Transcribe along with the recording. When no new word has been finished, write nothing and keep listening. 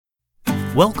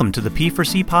Welcome to the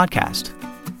P4C podcast.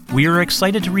 We are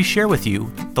excited to reshare with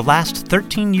you the last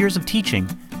 13 years of teaching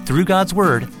through God's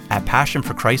Word at Passion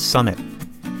for Christ Summit.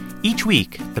 Each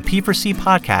week, the P4C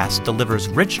podcast delivers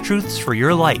rich truths for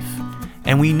your life,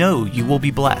 and we know you will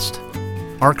be blessed.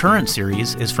 Our current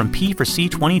series is from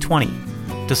P4C 2020,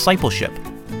 Discipleship,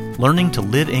 Learning to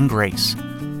Live in Grace.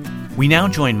 We now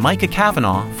join Micah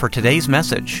Cavanaugh for today's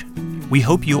message. We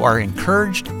hope you are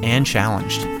encouraged and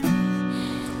challenged.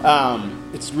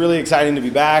 It's really exciting to be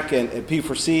back at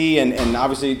P4C and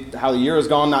obviously how the year has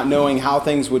gone, not knowing how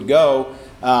things would go.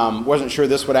 Wasn't sure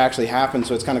this would actually happen,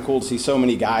 so it's kind of cool to see so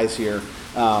many guys here.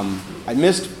 I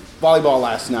missed volleyball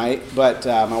last night, but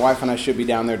my wife and I should be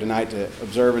down there tonight to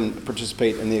observe and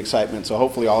participate in the excitement, so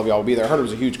hopefully all of y'all will be there. I heard it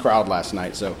was a huge crowd last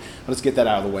night, so let's get that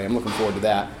out of the way. I'm looking forward to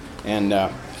that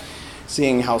and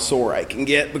seeing how sore I can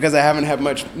get because I haven't had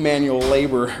much manual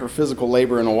labor or physical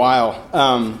labor in a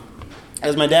while.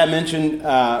 As my dad mentioned,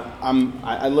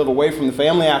 I live away from the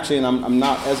family, actually, and I'm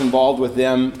not as involved with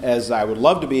them as I would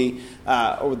love to be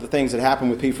over the things that happen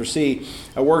with P4C.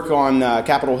 I work on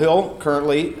Capitol Hill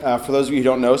currently. For those of you who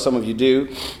don't know, some of you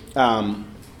do. And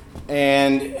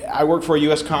I work for a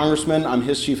U.S. congressman. I'm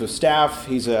his chief of staff.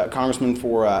 He's a congressman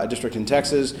for a district in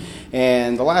Texas.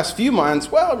 And the last few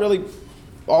months, well, really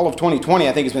all of 2020,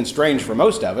 I think has been strange for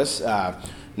most of us.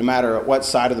 No matter what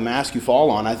side of the mask you fall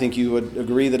on, I think you would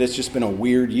agree that it's just been a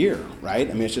weird year, right?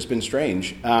 I mean, it's just been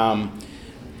strange.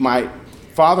 My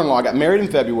father-in-law got married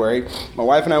in February. My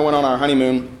wife and I went on our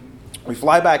honeymoon. We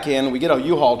fly back in. We get a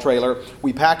U-Haul trailer.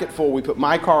 We pack it full. We put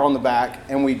my car on the back,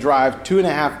 and we drive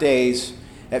 2.5 days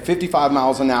at 55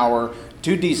 miles an hour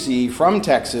to D.C. from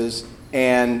Texas.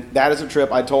 And that is a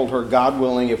trip I told her, God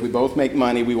willing, if we both make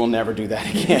money, we will never do that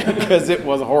again because it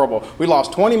was horrible. We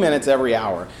lost 20 minutes every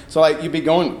hour. So like you'd be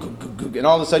going, and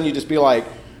all of a sudden you'd just be like,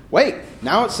 wait,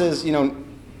 now it says,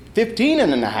 15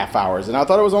 and a half hours. And I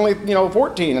thought it was only,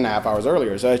 14 and a half hours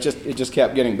earlier. So it just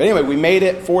kept getting. But anyway, we made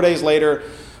it. 4 days later,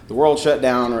 the world shut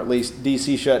down, or at least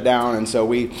D.C. shut down. And so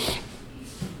we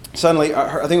suddenly,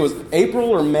 I think it was April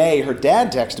or May, her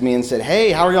dad texted me and said,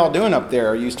 hey, how are y'all doing up there?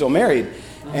 Are you still married?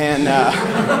 And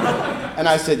and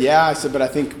I said, yeah. I said, but I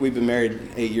think we've been married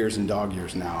 8 years and dog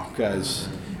years now because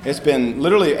it's been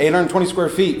literally 820 square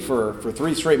feet for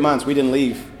 3 straight months. We didn't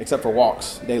leave except for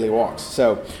walks, daily walks.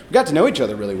 So we got to know each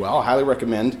other really well. I highly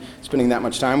recommend spending that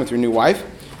much time with your new wife.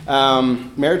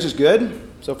 Marriage is good.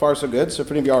 So far, so good. So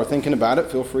if any of y'all are thinking about it,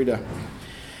 feel free to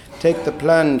take the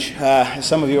plunge.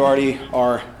 Some of you already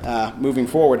are moving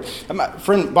forward. My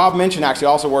friend Bob Minchin actually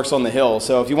also works on the Hill.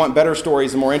 So if you want better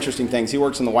stories and more interesting things, he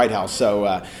works in the White House.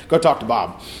 So go talk to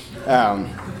Bob.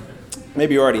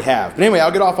 Maybe you already have. But anyway,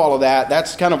 I'll get off all of that.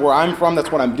 That's kind of where I'm from.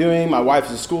 That's what I'm doing. My wife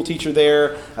is a school teacher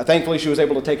there. Thankfully, she was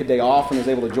able to take a day off and was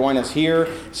able to join us here.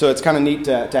 So it's kind of neat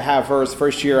to have her. It's the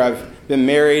first year I've been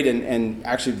married and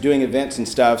actually doing events and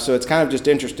stuff. So it's kind of just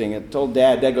interesting. I told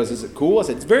Dad goes, is it cool? I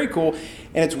said, it's very cool.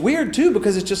 And it's weird, too,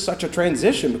 because it's just such a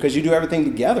transition because you do everything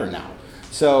together now.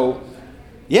 So,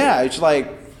 yeah, it's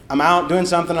like I'm out doing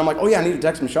something. I'm like, oh, yeah, I need to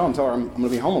text Michelle and tell her I'm going to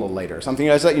be home a little later or something.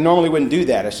 You normally wouldn't do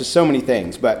that. It's just so many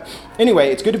things. But anyway,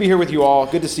 it's good to be here with you all.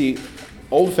 Good to see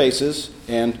old faces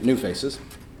and new faces.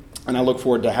 And I look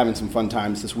forward to having some fun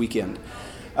times this weekend.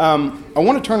 I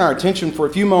want to turn our attention for a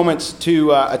few moments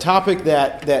to a topic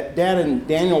that Dad and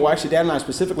Daniel, well, actually Dad and I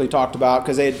specifically talked about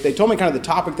because they told me kind of the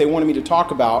topic they wanted me to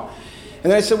talk about. And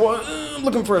then I said, well, I'm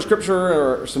looking for a scripture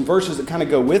or some verses that kind of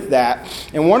go with that.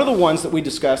 And one of the ones that we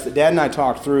discussed that Dad and I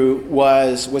talked through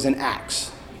was in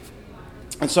Acts.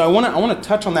 And so I want to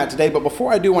touch on that today. But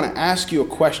before I do, I want to ask you a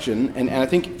question. And I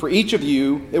think for each of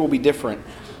you, it will be different.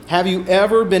 Have you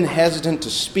ever been hesitant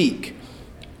to speak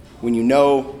when you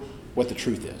know what the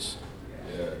truth is?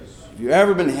 Yes. Have you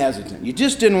ever been hesitant? You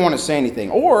just didn't want to say anything.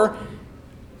 Or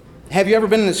have you ever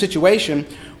been in a situation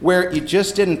where you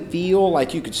just didn't feel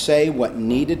like you could say what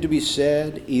needed to be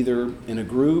said, either in a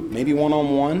group, maybe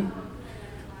one-on-one?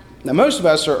 Now, most of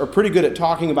us are pretty good at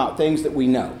talking about things that we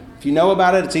know. If you know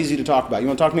about it, it's easy to talk about. You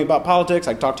want to talk to me about politics?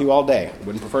 I can talk to you all day. I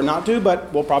wouldn't prefer not to,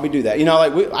 but we'll probably do that.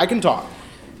 I can talk.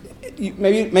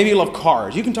 Maybe you love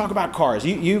cars. You can talk about cars.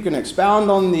 You can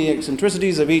expound on the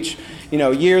eccentricities of each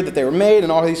year that they were made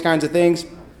and all these kinds of things.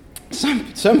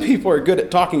 Some people are good at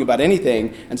talking about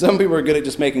anything, and some people are good at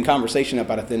just making conversation up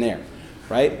out of thin air,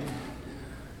 right?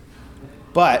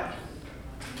 But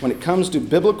when it comes to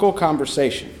biblical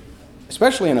conversation,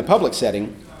 especially in a public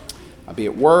setting, be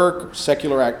it work,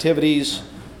 secular activities,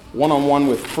 one-on-one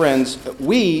with friends,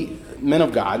 we, men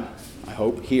of God, I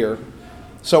hope, here,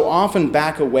 so often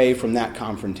back away from that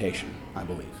confrontation, I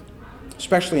believe,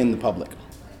 especially in the public.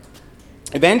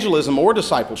 Evangelism or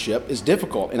discipleship is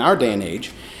difficult in our day and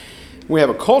age We have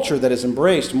a culture that has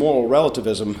embraced moral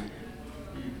relativism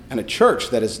and a church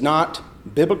that has not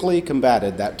biblically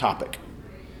combated that topic.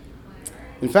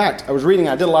 In fact, I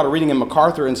did a lot of reading in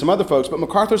MacArthur and some other folks, but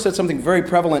MacArthur said something very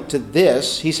prevalent to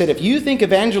this. He said, if you think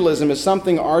evangelism is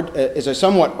a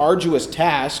somewhat arduous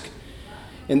task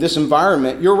in this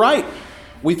environment, you're right.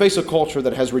 We face a culture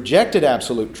that has rejected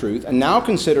absolute truth and now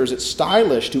considers it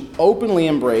stylish to openly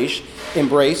embrace,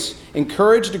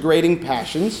 encourage degrading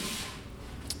passions.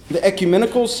 The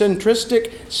ecumenical,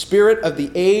 centristic spirit of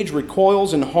the age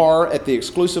recoils in horror at the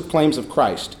exclusive claims of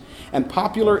Christ. And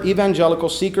popular evangelical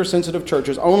seeker-sensitive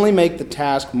churches only make the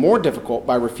task more difficult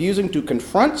by refusing to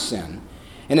confront sin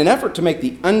in an effort to make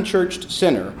the unchurched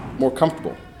sinner more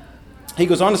comfortable. He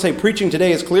goes on to say, preaching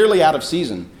today is clearly out of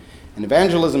season, and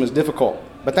evangelism is difficult.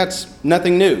 But that's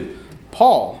nothing new.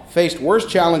 Paul faced worse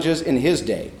challenges in his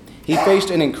day. He faced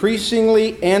an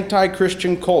increasingly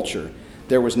anti-Christian culture.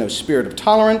 There was no spirit of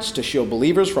tolerance to shield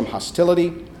believers from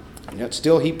hostility. And yet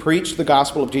still he preached the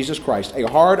gospel of Jesus Christ, a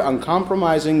hard,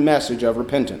 uncompromising message of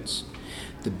repentance.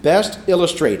 The best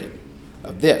illustrated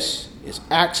of this is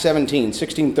Acts 17,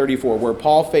 1634, where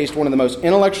Paul faced one of the most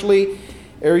intellectually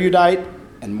erudite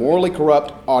and morally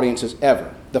corrupt audiences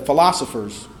ever, the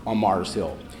philosophers on Mars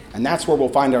Hill. And that's where we'll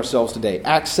find ourselves today.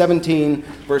 Acts 17,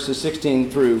 verses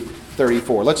 16 through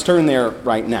 34. Let's turn there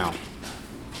right now.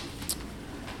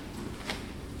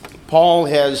 Paul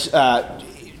was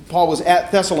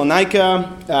at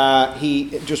Thessalonica. He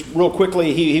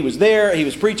was there. He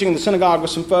was preaching in the synagogue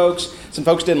with some folks. Some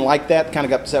folks didn't like that, kind of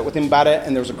got upset with him about it.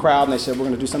 And there was a crowd, and they said, we're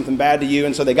going to do something bad to you.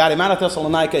 And so they got him out of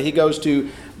Thessalonica. He goes to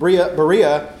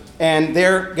Berea. And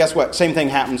there, guess what? Same thing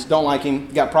happens. Don't like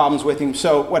him. Got problems with him.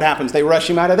 So what happens? They rush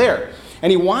him out of there.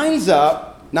 And he winds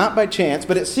up, not by chance,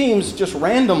 but it seems just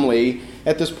randomly,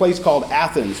 at this place called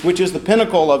Athens, which is the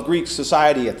pinnacle of Greek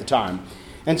society at the time.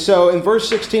 And so in verse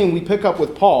 16, we pick up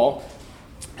with Paul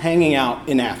hanging out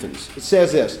in Athens. It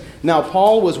says this, now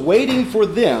Paul was waiting for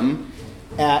them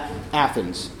at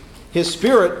Athens. His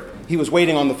spirit, he was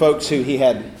waiting on the folks who he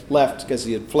had left because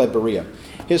he had fled Berea.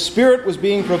 His spirit was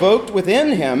being provoked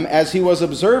within him as he was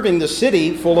observing the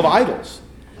city full of idols.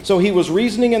 So he was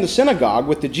reasoning in the synagogue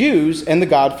with the Jews and the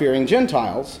God-fearing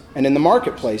Gentiles, and in the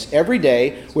marketplace every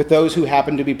day with those who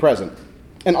happened to be present.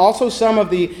 And also some of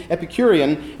the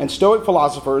Epicurean and Stoic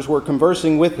philosophers were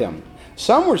conversing with him.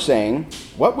 Some were saying,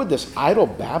 what would this idle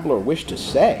babbler wish to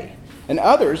say? And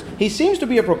others, he seems to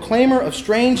be a proclaimer of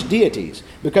strange deities,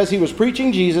 because he was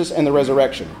preaching Jesus and the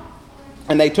resurrection.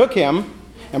 And they took him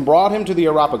and brought him to the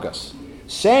Areopagus,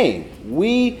 saying,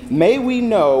 May we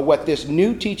know what this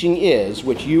new teaching is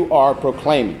which you are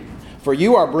proclaiming. For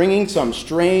you are bringing some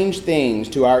strange things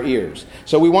to our ears.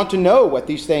 So we want to know what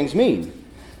these things mean.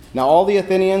 Now all the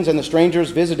Athenians and the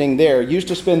strangers visiting there used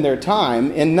to spend their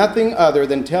time in nothing other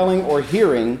than telling or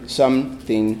hearing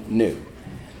something new.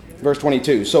 Verse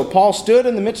 22, so Paul stood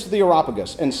in the midst of the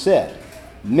Areopagus and said,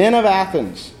 Men of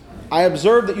Athens, I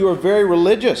observe that you are very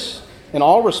religious in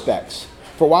all respects.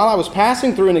 For while I was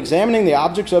passing through and examining the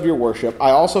objects of your worship, I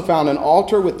also found an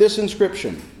altar with this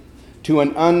inscription, to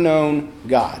an unknown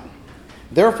God.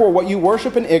 Therefore, what you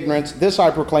worship in ignorance, this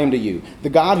I proclaim to you. The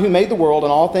God who made the world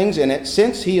and all things in it,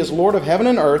 since he is Lord of heaven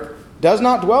and earth, does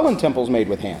not dwell in temples made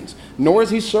with hands, nor is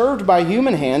he served by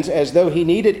human hands as though he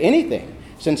needed anything,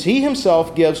 since he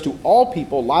himself gives to all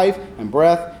people life and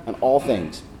breath and all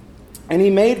things. And he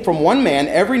made from one man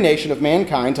every nation of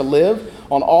mankind to live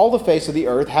on all the face of the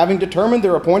earth, having determined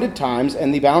their appointed times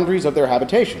and the boundaries of their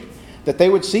habitation, that they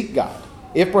would seek God,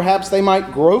 if perhaps they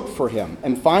might grope for him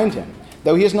and find him,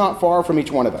 though he is not far from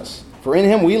each one of us. For in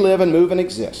him we live and move and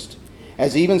exist,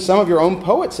 as even some of your own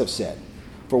poets have said,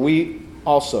 for we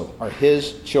also are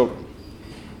his children.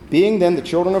 Being then the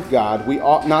children of God, we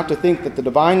ought not to think that the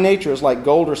divine nature is like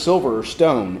gold or silver or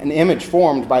stone, an image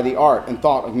formed by the art and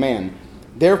thought of man.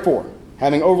 Therefore,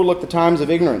 having overlooked the times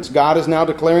of ignorance, God is now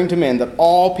declaring to men that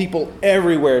all people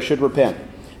everywhere should repent,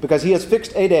 because he has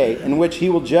fixed a day in which he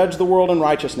will judge the world in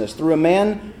righteousness through a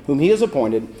man whom he has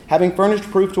appointed, having furnished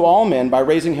proof to all men by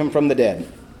raising him from the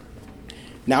dead.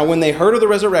 Now when they heard of the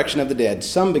resurrection of the dead,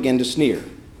 some began to sneer,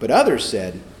 but others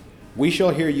said, We shall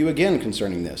hear you again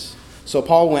concerning this. So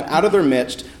Paul went out of their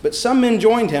midst, but some men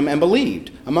joined him and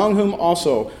believed, among whom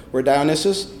also were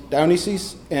Dionysius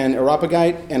and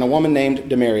Areopagite, and a woman named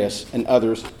Damaris, and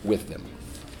others with them.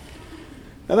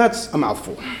 Now that's a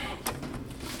mouthful.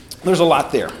 There's a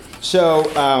lot there. So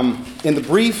in the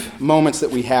brief moments that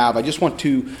we have, I just want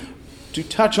to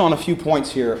touch on a few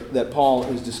points here that Paul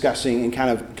is discussing and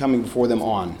kind of coming before them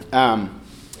on.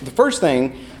 The first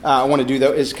thing I want to do,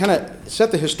 though, is kind of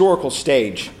set the historical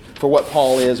stage for what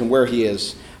Paul is and where he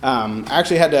is.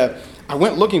 I I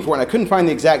went looking for it, and I couldn't find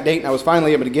the exact date, and I was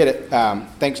finally able to get it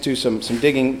thanks to some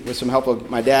digging with some help of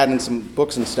my dad and some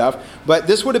books and stuff. But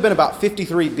this would have been about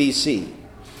 53 BC.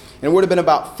 And it would have been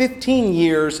about 15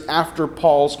 years after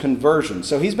Paul's conversion.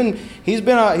 So he's been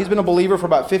a believer for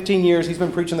about 15 years. He's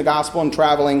been preaching the gospel and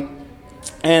traveling.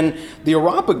 And the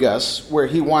Areopagus, where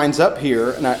he winds up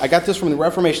here, and I got this from the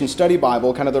Reformation Study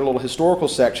Bible, kind of their little historical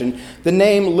section, the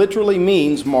name literally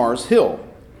means Mars Hill.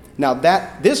 Now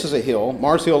this is a hill.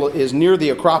 Mars Hill is near the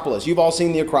Acropolis. You've all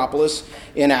seen the Acropolis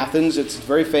in Athens. It's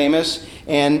very famous.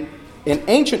 And in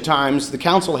ancient times, the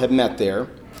council had met there.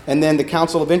 And then the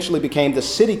council eventually became the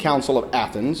City Council of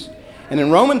Athens. And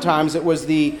in Roman times, it was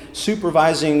the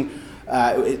supervising.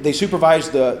 They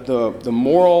supervised the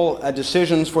moral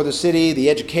decisions for the city, the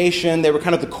education. They were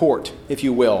kind of the court, if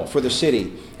you will, for the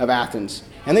city of Athens.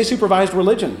 And they supervised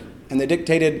religion, and they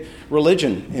dictated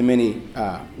religion in many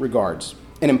regards.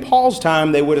 And in Paul's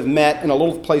time, they would have met in a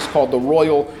little place called the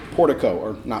Royal Portico,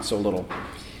 or not so little.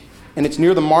 And it's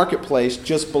near the marketplace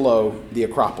just below the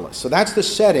Acropolis. So that's the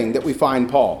setting that we find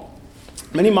Paul.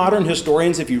 Many modern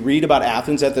historians, if you read about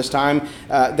Athens at this time,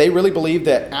 they really believe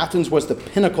that Athens was the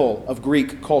pinnacle of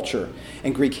Greek culture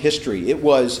and Greek history. It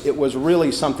was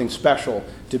really something special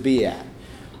to be at.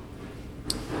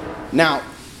 Now,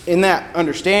 in that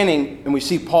understanding, and we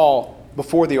see Paul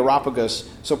before the Areopagus,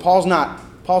 so Paul's not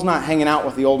hanging out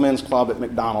with the old men's club at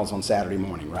McDonald's on Saturday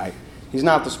morning, right? He's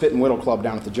not at the Spit and Whittle Club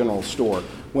down at the general store.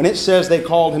 When it says they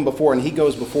called him before and he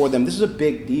goes before them, this is a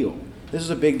big deal. This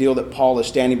is a big deal that Paul is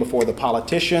standing before the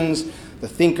politicians, the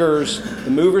thinkers, the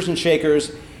movers and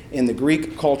shakers in the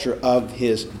Greek culture of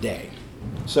his day.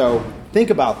 So think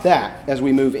about that as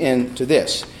we move into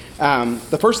this.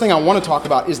 The first thing I want to talk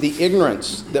about is the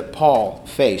ignorance that Paul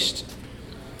faced.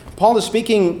 Paul is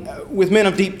speaking with men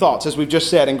of deep thoughts, as we've just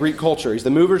said, in Greek culture. He's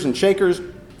the movers and shakers,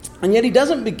 and yet he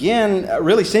doesn't begin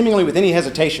really seemingly with any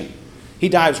hesitation. He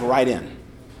dives right in.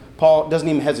 Paul doesn't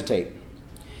even hesitate.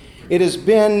 It has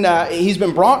been, he's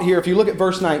been brought here. If you look at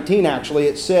verse 19, actually,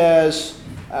 it says,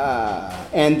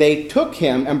 and they took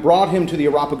him and brought him to the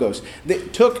Areopagus.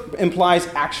 Took implies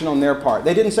action on their part.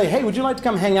 They didn't say, hey, would you like to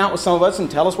come hang out with some of us and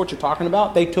tell us what you're talking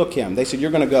about? They took him. They said,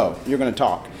 you're going to go. You're going to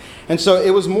talk. And so it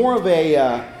was more of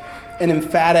an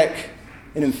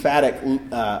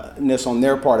emphaticness on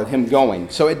their part of him going.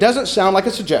 So it doesn't sound like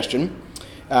a suggestion.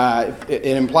 It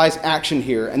implies action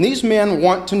here. And these men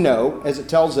want to know, as it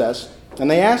tells us, and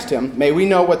they asked him, may we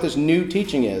know what this new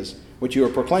teaching is, which you are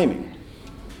proclaiming.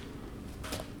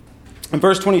 In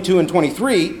verse 22 and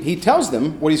 23, he tells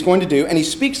them what he's going to do, and he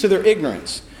speaks to their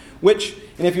ignorance, which,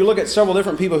 and if you look at several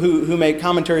different people who make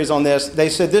commentaries on this, they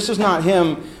said this is not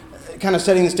him kind of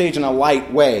setting the stage in a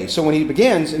light way. So when he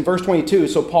begins in verse 22,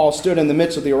 so Paul stood in the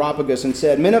midst of the Areopagus and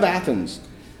said, men of Athens,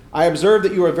 I observe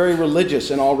that you are very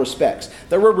religious in all respects.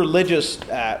 The word religious,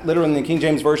 literally in the King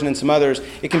James Version and some others,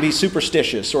 it can be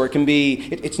superstitious, or it can be,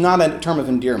 it's not a term of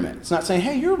endearment. It's not saying,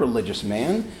 hey, you're a religious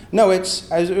man. No,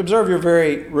 it's, I observe you're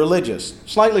very religious,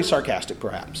 slightly sarcastic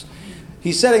perhaps.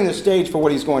 He's setting the stage for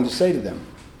what he's going to say to them.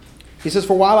 He says,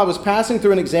 for while I was passing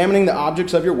through and examining the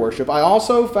objects of your worship, I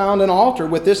also found an altar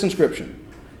with this inscription,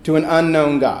 to an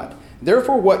unknown God.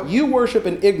 Therefore, what you worship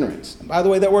in ignorance, and by the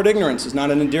way, that word ignorance is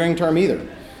not an endearing term either,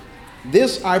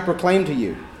 this I proclaim to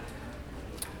you.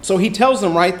 So he tells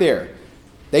them right there,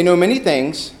 they know many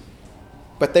things,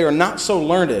 but they are not so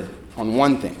learned on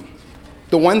one thing.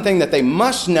 The one thing that they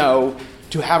must know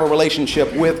to have a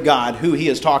relationship with God, who he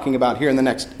is talking about here in the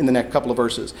next couple of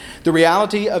verses. The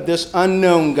reality of this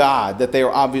unknown God that they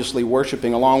are obviously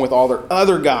worshiping along with all their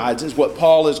other gods is what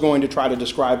Paul is going to try to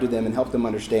describe to them and help them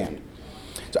understand.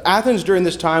 So Athens during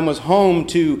this time was home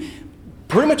to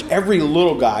pretty much every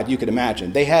little god you could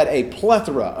imagine. They had a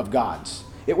plethora of gods.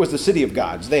 It was the city of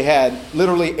gods. They had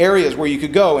literally areas where you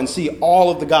could go and see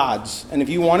all of the gods. And if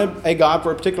you wanted a god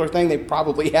for a particular thing, they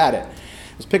probably had it.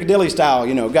 It's Piccadilly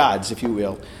style, gods, if you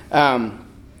will.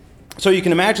 So you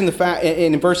can imagine the fact,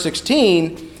 in verse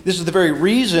 16, this is the very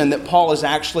reason that Paul is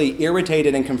actually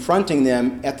irritated and confronting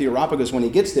them at the Areopagus when he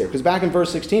gets there. Because back in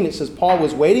verse 16, it says Paul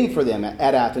was waiting for them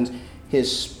at Athens.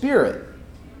 His spirit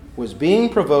was being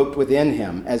provoked within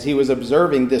him as he was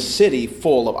observing this city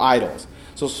full of idols.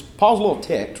 So Paul's a little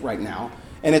ticked right now,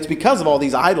 and it's because of all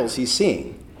these idols he's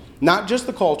seeing. Not just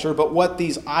the culture, but what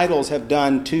these idols have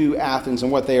done to Athens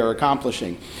and what they are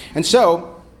accomplishing. And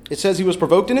so, it says he was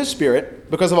provoked in his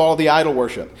spirit because of all of the idol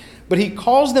worship. But he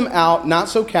calls them out, not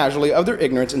so casually, of their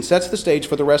ignorance and sets the stage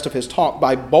for the rest of his talk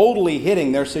by boldly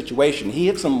hitting their situation. He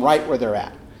hits them right where they're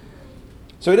at.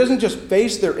 So he doesn't just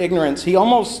face their ignorance, he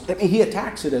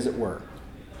attacks it, as it were.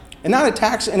 And not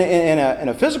attacks in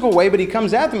a physical way, but he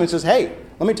comes at them and says, hey,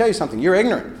 let me tell you something. You're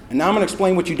ignorant. And now I'm going to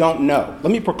explain what you don't know.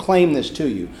 Let me proclaim this to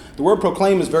you. The word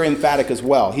proclaim is very emphatic as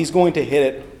well. He's going to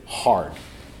hit it hard.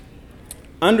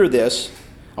 Under this,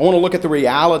 I want to look at the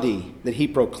reality that he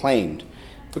proclaimed.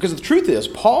 Because the truth is,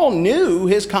 Paul knew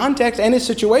his context and his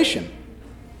situation.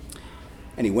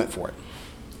 And he went for it.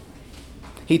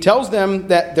 He tells them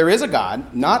that there is a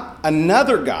God, not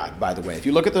another God, by the way. If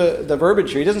you look at the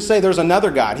verbiage here, he doesn't say there's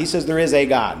another God. He says there is a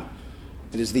God.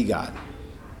 It is the God.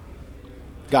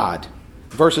 God.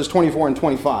 Verses 24 and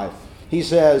 25. He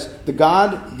says, the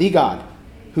God,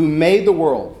 who made the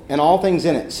world and all things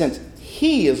in it, since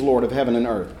he is Lord of heaven and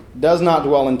earth, does not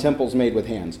dwell in temples made with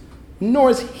hands, nor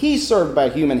is he served by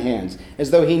human hands,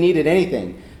 as though he needed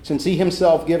anything, since he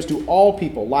himself gives to all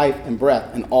people life and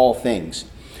breath and all things.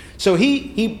 So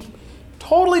he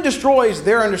totally destroys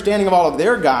their understanding of all of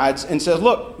their gods and says,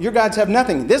 look, your gods have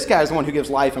nothing. This guy is the one who gives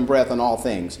life and breath and all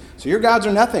things. So your gods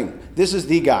are nothing. This is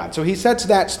the God. So he sets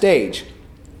that stage.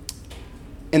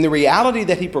 And the reality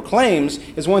that he proclaims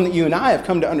is one that you and I have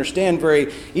come to understand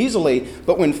very easily.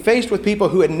 But when faced with people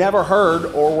who had never heard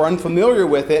or were unfamiliar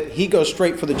with it, he goes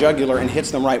straight for the jugular and hits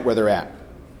them right where they're at.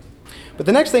 But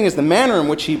the next thing is the manner in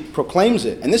which he proclaims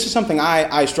it. And this is something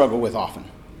I struggle with often.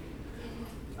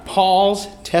 Paul's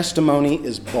testimony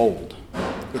is bold.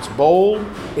 It's bold,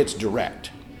 it's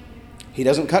direct. He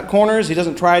doesn't cut corners. He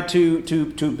doesn't try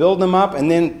to build them up and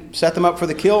then set them up for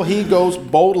the kill. He goes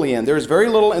boldly in. There's very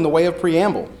little in the way of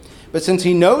preamble. But since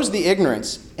he knows the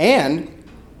ignorance and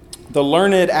the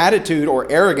learned attitude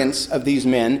or arrogance of these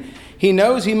men, he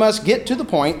knows he must get to the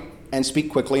point and speak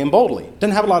quickly and boldly.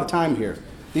 Doesn't have a lot of time here.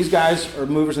 These guys are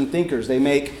movers and thinkers. They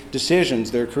make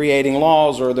decisions. They're creating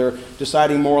laws or they're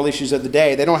deciding moral issues of the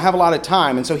day. They don't have a lot of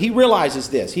time. And so he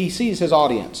realizes this. He sees his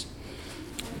audience.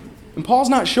 And Paul's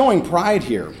not showing pride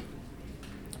here.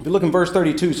 If you look in verse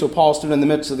 32, so Paul stood in the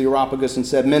midst of the Areopagus and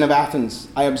said, Men of Athens,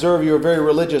 I observe you are very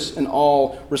religious in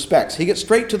all respects. He gets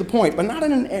straight to the point, but not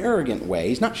in an arrogant way.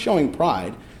 He's not showing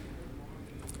pride.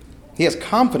 He has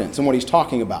confidence in what he's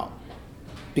talking about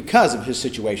because of his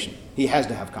situation. He has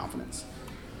to have confidence.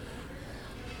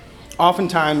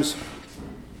 Oftentimes,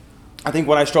 I think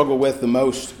what I struggle with the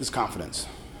most is confidence.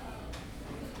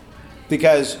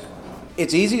 Because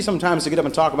it's easy sometimes to get up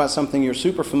and talk about something you're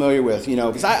super familiar with,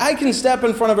 because I can step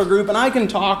in front of a group and I can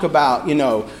talk about,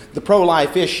 the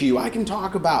pro-life issue. I can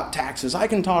talk about taxes. I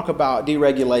can talk about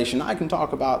deregulation. I can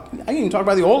even talk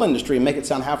about the oil industry and make it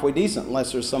sound halfway decent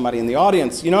unless there's somebody in the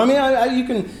audience.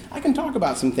 I can talk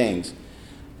about some things.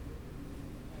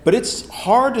 But it's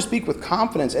hard to speak with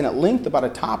confidence and at length about a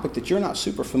topic that you're not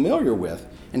super familiar with.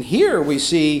 And here we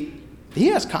see he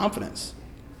has confidence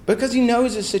because he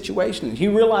knows his situation. He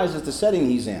realizes the setting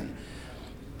he's in.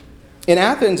 In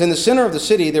Athens, in the center of the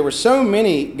city, there were so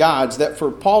many gods that for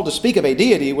Paul to speak of a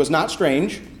deity was not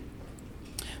strange,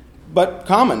 but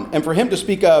common. And for him to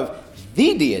speak of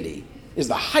the deity is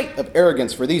the height of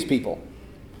arrogance for these people,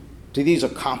 to these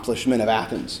accomplished men of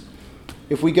Athens.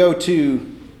 If we go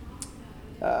to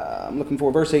I'm looking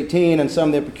for verse 18, and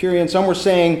some the Epicureans, some were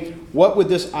saying, what would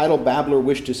this idle babbler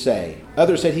wish to say?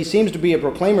 Others said, he seems to be a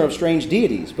proclaimer of strange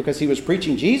deities because he was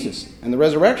preaching Jesus and the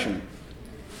resurrection.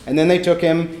 And then they took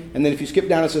him, and then if you skip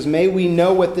down, it says, may we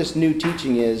know what this new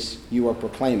teaching is you are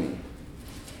proclaiming.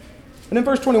 And in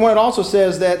verse 21, it also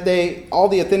says that all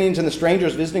the Athenians and the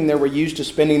strangers visiting there were used to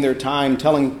spending their time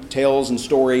telling tales and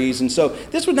stories. And so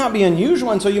this would not be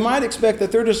unusual. And so you might expect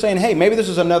that they're just saying, hey, maybe this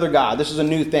is another God. This is a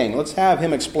new thing. Let's have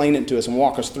him explain it to us and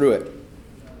walk us through it.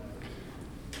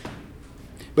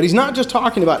 But he's not just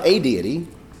talking about a deity.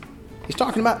 He's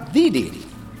talking about the deity.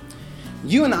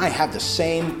 You and I have the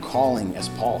same calling as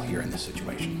Paul here in this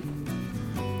situation.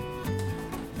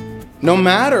 No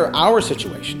matter our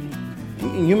situation.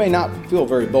 And you may not feel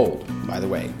very bold, by the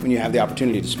way, when you have the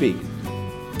opportunity to speak.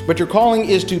 But your calling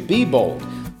is to be bold.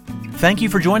 Thank you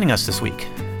for joining us this week.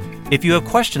 If you have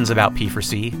questions about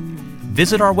P4C,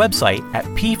 visit our website at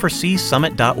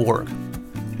p4csummit.org.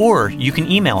 Or you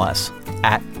can email us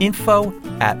at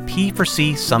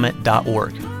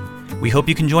info@p4csummit.org. We hope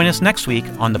you can join us next week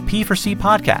on the P4C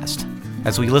podcast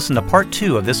as we listen to part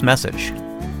 2 of this message.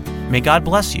 May God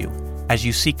bless you as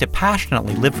you seek to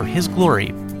passionately live for His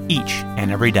glory each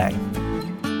and every day.